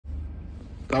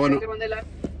Está bueno.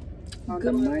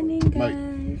 Good morning,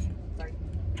 guys.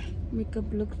 Makeup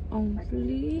looks on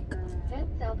fleek.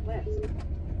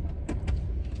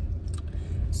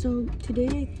 So today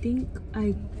I think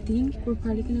we're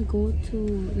probably gonna go to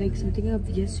like something of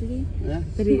yesterday. Yeah.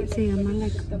 But it se llama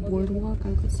like boardwalk,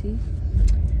 algo así.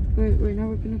 But right now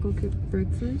we're gonna go get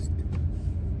breakfast.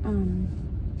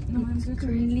 It's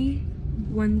currently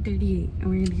 1:38 and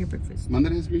we're gonna get breakfast.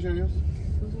 Mándale ese screenshot, Dios.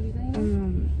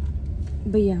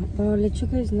 But yeah, but I'll let you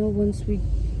guys know once we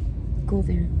go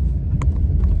there.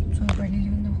 So I'm already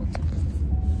leaving the hotel.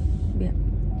 Yeah.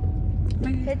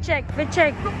 Fit check, fit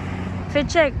check, fit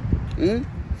check,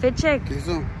 fit check. ¿Qué es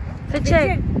eso? Fit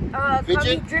check. Fit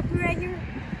check? Drippy right here.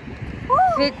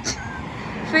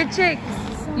 Fit check.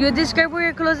 You describe where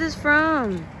your clothes is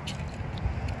from.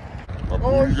 La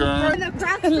Pulga, The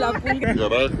craft store.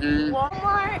 Garaje,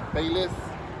 Walmart. Payless,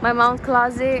 My mom's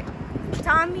closet.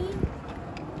 Tommy.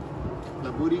 La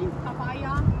Booty.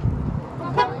 Papaya.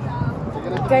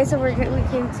 Guys, so we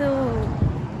came to,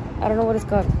 I don't know what it's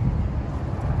called.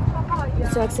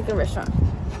 It's a Mexican restaurant.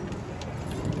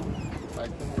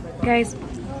 Guys,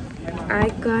 I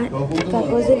got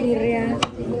tacos de birria.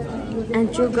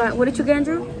 Andrew got, what did you get,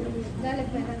 Andrew?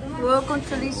 Huevo con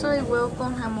chorizo y huevo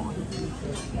con jamón.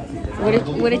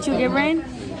 What did you get, Brian?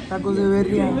 Tacos de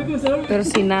birria. Pero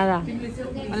sin nada.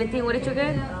 Valentín, what did you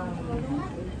get?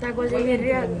 Tacos de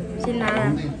birria sin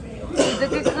nada. ¿De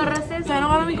qué agarraste? O sea, no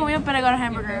agarro mi comida, pero I got a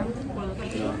hamburger.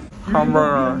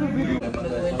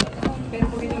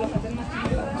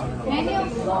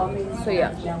 So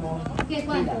yeah.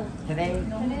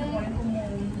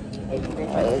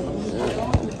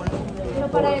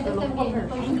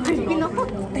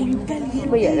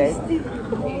 But yeah, guys.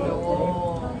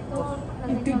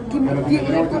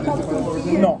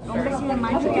 No. Hombre, si de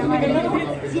macho ya vale.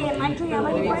 Si de macho ya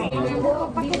vale.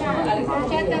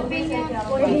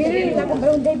 La compré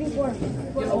un day before.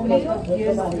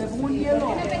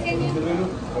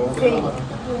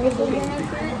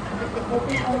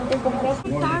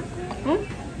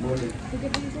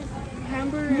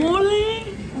 Mole.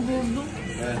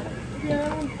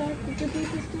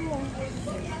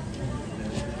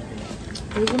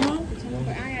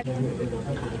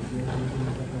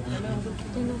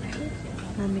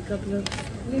 My makeup look.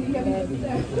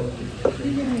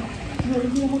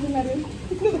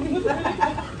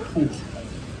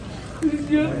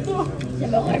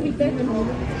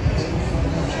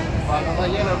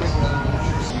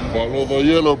 Follow the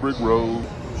yellow brick road.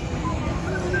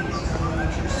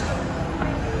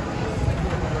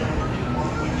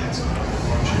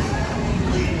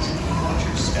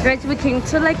 Guys, we came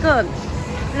to like a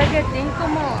thing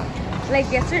como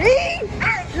like yesterday.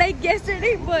 Like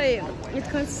yesterday, but it's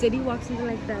called City Walk, something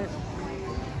like that.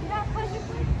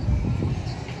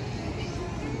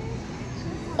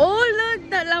 Oh,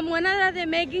 look, la buena la de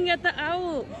Megan ya está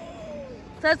out.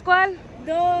 ¿Sabes cuál? I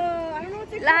don't know what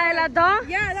they call La de la dog?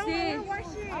 Yeah, that Sí. one. I wanna watch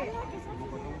it.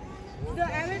 The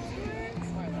Avatar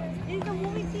is the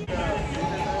movie theater.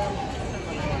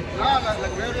 No, la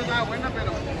creo que está buena,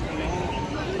 pero...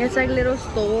 It's like little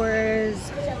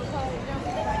stores.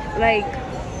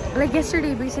 Like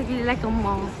yesterday, basically, like a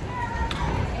mall.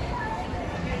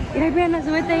 Mira, Brianna,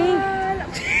 súbete ahí.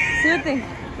 Súbete.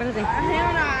 Espérate.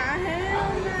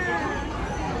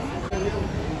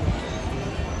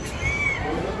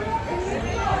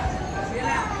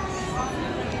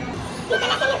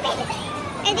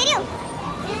 ¿En serio?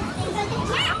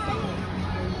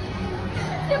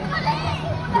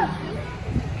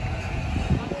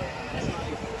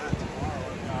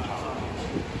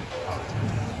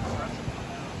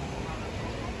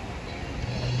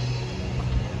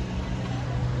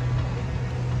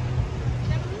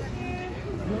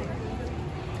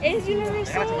 Es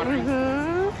Universal.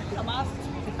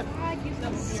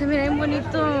 Se mira bien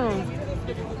bonito.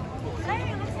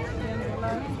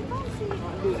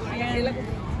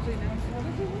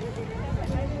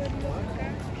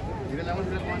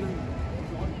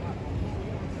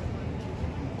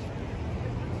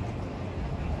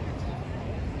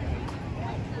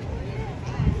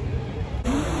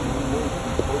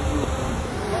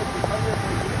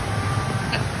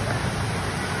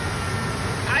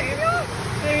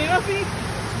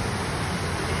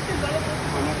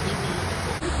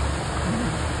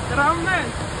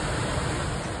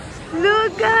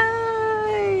 Look,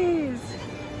 guys.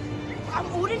 I'm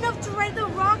old enough to ride the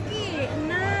rocket.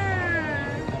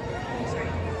 Nah.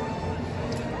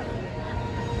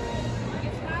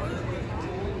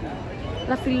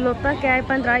 La filota que hay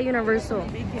para entrar a Universal.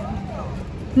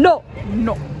 No.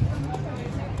 No.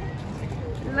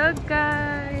 Look,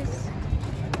 guys.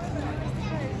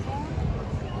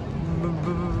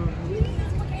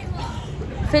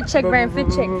 Fit check, Brian. Fit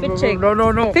check. Fit check.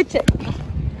 No. Fit check.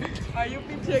 Are you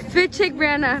fit check? Fit check,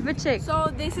 Brianna. Fit check.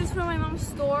 So this is from my mom's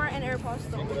store and AirPods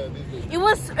store. It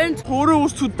was in Total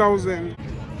was 2,000.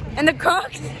 and the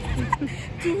Crocs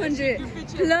 200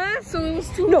 plus, so it was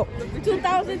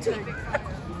 2,002.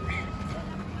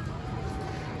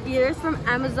 Ears from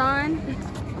Amazon.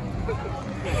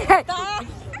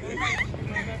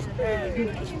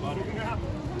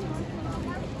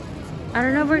 I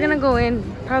don't know if we're gonna go in.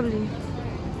 Probably.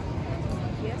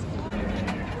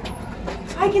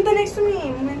 Ay, ¿quién está next to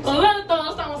me? Todos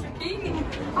estamos aquí.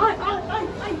 Ay.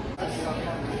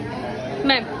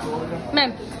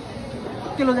 Ma'am.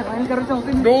 Que lo dejan en el carro, estamos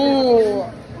en... No.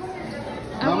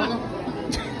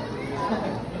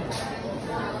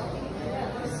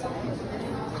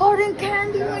 Cotton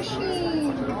candy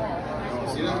machine.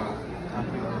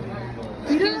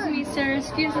 Excuse me, sir.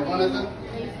 Excuse me.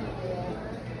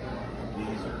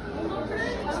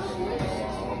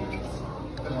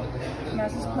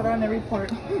 Masks is put on every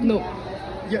part. No.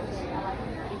 Yes.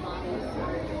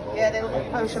 Yeah, they look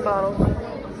like potion bottles.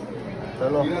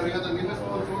 Hello.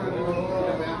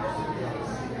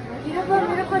 Mira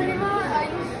para arriba, hay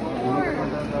un store.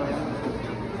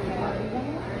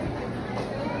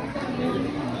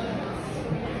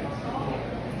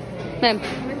 Ma'am.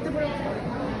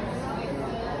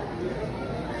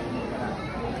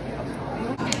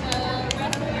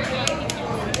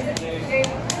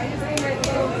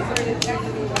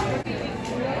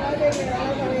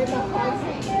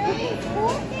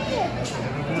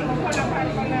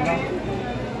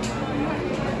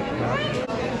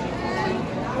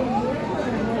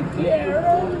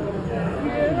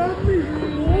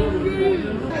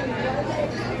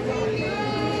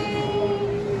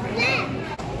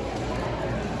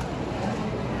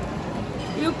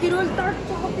 Yo quiero el dark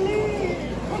chocolate.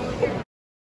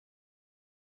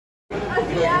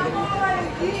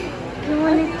 Qué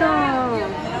bonito.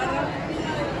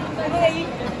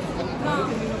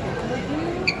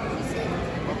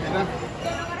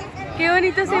 Qué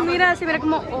bonito se mira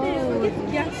como oh.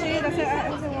 Yeah, shit, that's what I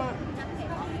want.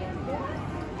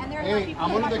 Hey,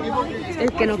 vámonos de aquí porque...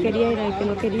 El que no quería era, el que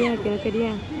no quería.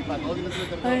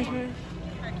 Ay.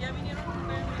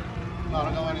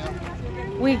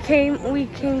 We came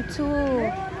to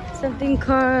something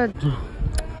called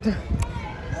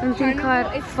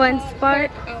Fun Spot.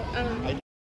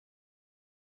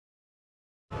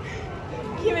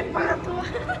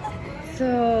 So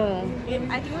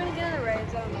I think we're gonna get on the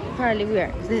rides. probably we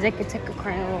are. This is like a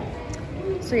crying roll.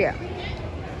 So yeah,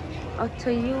 I'll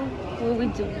tell you what we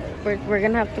do. We're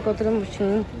gonna have to go to the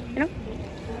machine, you know.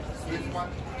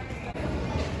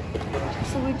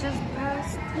 So we just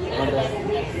passed.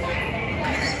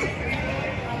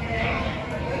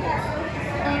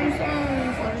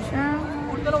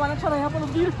 Ahorita lo van a echar allá por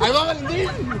los días. ¡Ahí va Valentín!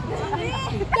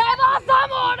 ¡Te vas a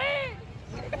morir!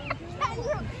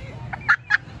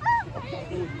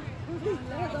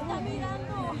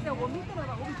 Se vomita, me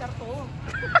va a vomitar todo.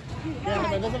 Que de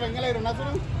repente se venga el aeronazo,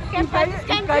 ¿no?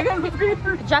 Caigan los pies.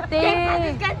 ¡Ya te!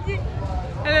 En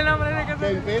el nombre de Que que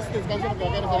el pez descanse porque va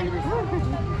a caer sangre.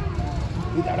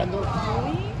 Y te hablando. Como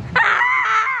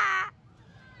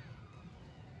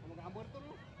que ha muerto,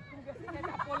 ¿no? se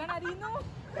tapó la nariz, ¿no?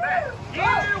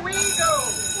 Here we go!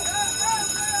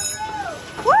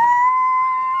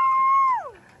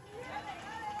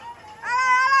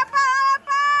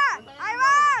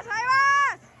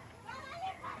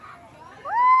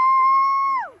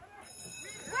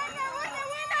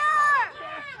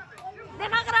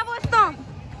 ¡Deja grabo esto!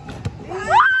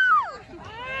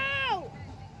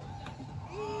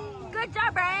 Good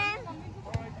job, Brian.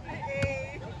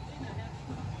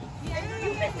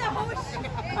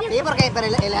 Sí, porque pero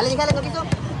el Ale dije lo que hizo.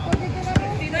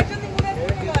 Si no he hecho ninguna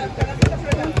prueba,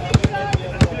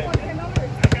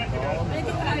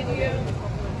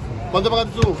 ¿Cuánto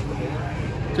pagaste tú?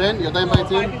 100, yo también pagué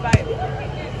 100.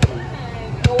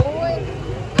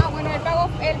 Ah, bueno, él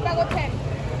pagó 10.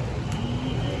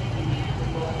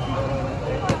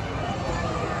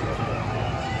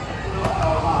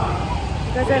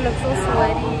 Because I look so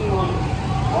sweaty.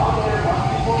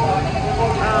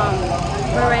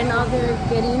 But right now they're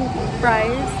getting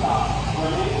fries.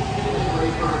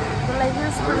 But like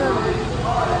this for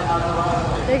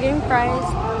they're getting fries.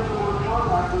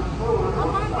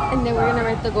 And then we're gonna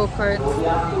rent the go-karts.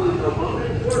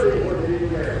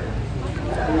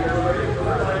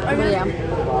 Yeah.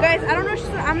 Guys, I don't know.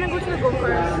 I'm gonna go to the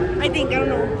go-karts. I think, I don't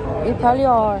know. We probably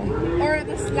are. Or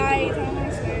the slides. I don't know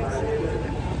the slides.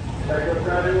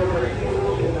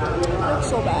 It looks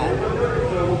so bad.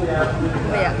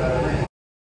 But yeah.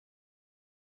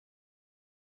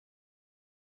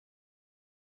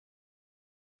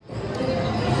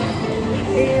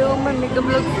 YouTube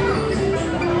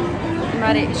looks.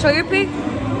 Mare, show your pig.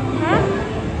 Huh?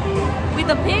 With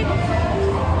the pig?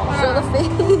 Show the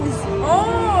face.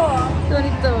 Oh!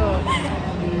 Bonito.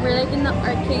 We're like in the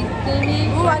arcade thingy.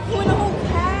 Ooh, I can win a whole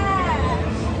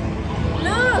cash.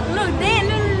 Look, Dan,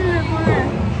 look.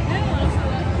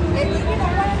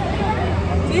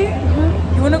 See?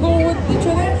 You wanna go with each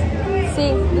other?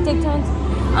 See, we take turns.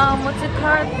 What's it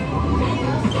called?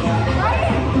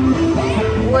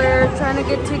 We're trying to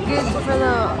get tickets for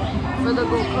the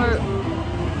go-kart.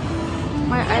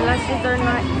 My eyelashes are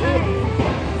not it.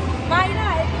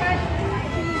 Mayra,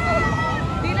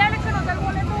 dile a Alex que nos dé el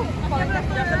boleto para que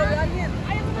ya se lo dé a alguien.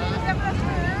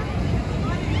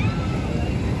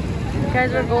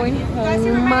 Guys, we're going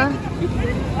home.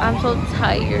 I'm so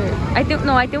tired. I think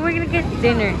we're gonna get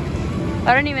dinner.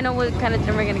 I don't even know what kind of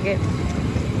dinner we're gonna get.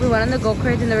 We went on the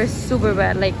go-karts and they were super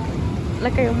bad. Like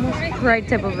I almost cried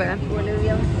type of bad.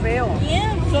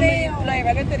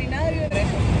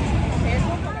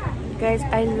 Guys,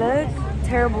 I look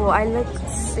terrible. I look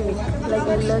sick. Like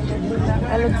I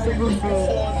look super sick.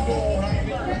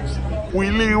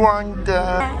 Willy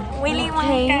Wonka.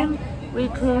 We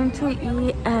came to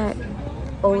eat at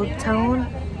Old Town.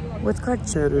 What's called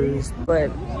Checkers,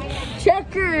 but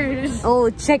Checkers. Oh,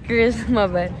 Checkers, my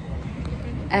bad.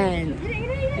 And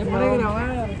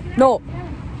no.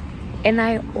 And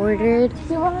I ordered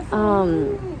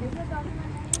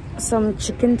some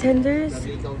chicken tenders.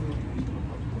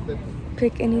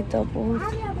 Pick any doubles.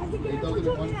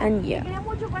 And yeah.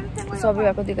 So I'll be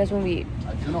back with you guys when we eat.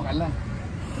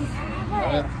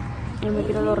 And me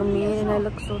quiero dormir and I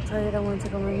look so tired. I want to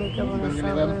take my makeup on a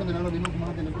shower.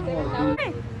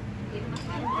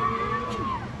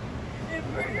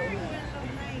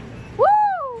 Woo!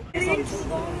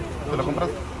 ¿Te lo compras?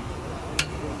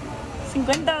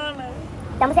 $50.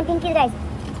 Estamos en Pinky Drive.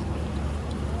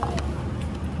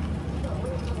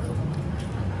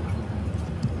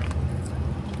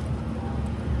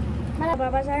 Los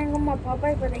papas saben como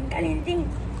papas, pero en calientín.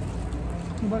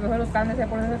 Porque los carnes ya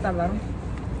por eso se tardaron.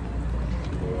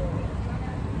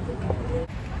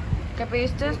 ¿Qué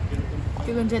pediste?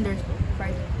 Chicken tenders.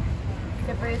 Fried.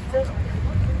 ¿Qué pediste?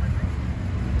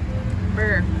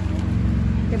 Burger.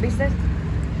 ¿Qué pediste?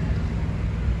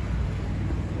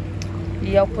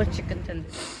 Yo put chicken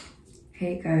tenders.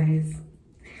 Hey guys.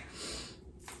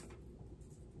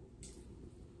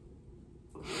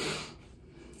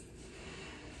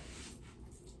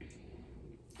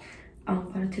 I'm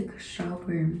about to take a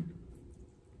shower,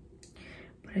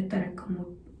 but I thought I'd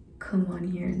come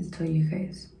on here and tell you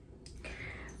guys.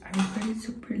 I recorded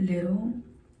super little.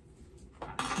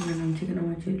 And I'm taking out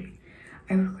my jewelry.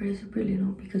 I recorded super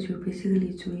little because we're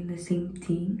basically doing the same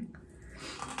thing.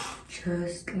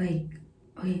 Just like,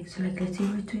 okay, so like let's say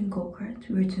we're doing go-karts.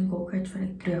 We were doing go-karts for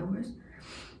like 3 hours.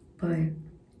 But,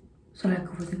 so like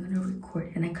I wasn't gonna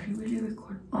record. And I couldn't really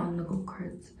record on the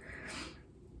go-karts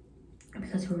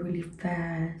because we're really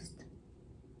fast.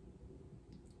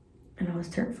 And I was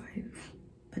terrified.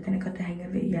 But then I got the hang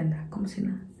of it. Y anda, como si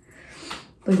nada.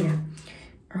 But yeah,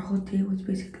 our whole day was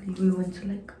basically, we went to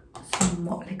like some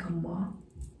mall, like a mall.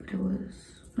 But it was,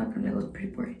 not gonna lie, it was pretty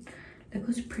boring. Like it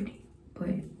was pretty, but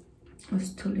it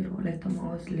was too little. Like the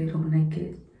mall was little, and I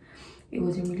guess it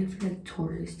wasn't really for like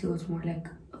tourists. It was more like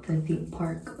the theme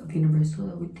park of Universal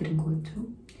that we didn't go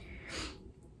into.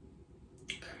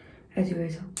 As you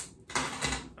guys saw.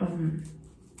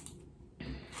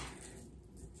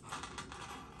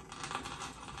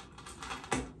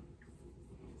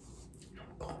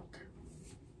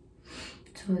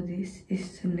 So this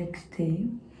is the next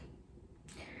day.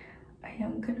 I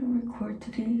am gonna record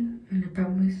today, and I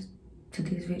promise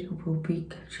today's video will be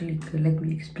actually good. Let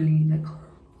me explain like all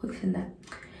this and that.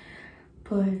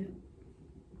 But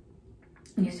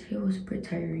yesterday was super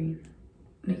tiring,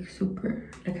 like super.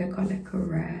 Like I got like a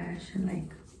rash and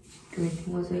like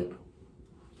everything was like.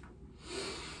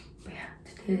 But yeah,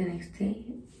 today the next day.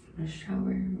 I'm gonna shower.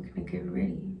 We're gonna get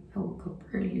ready. I woke up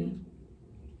early.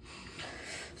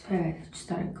 So I just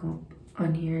thought I'd come up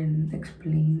on here and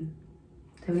explain.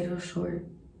 The video is short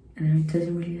and it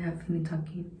doesn't really have any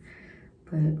talking,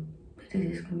 but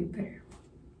this is gonna be better.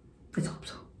 Let's hope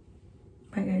so.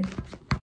 Bye guys.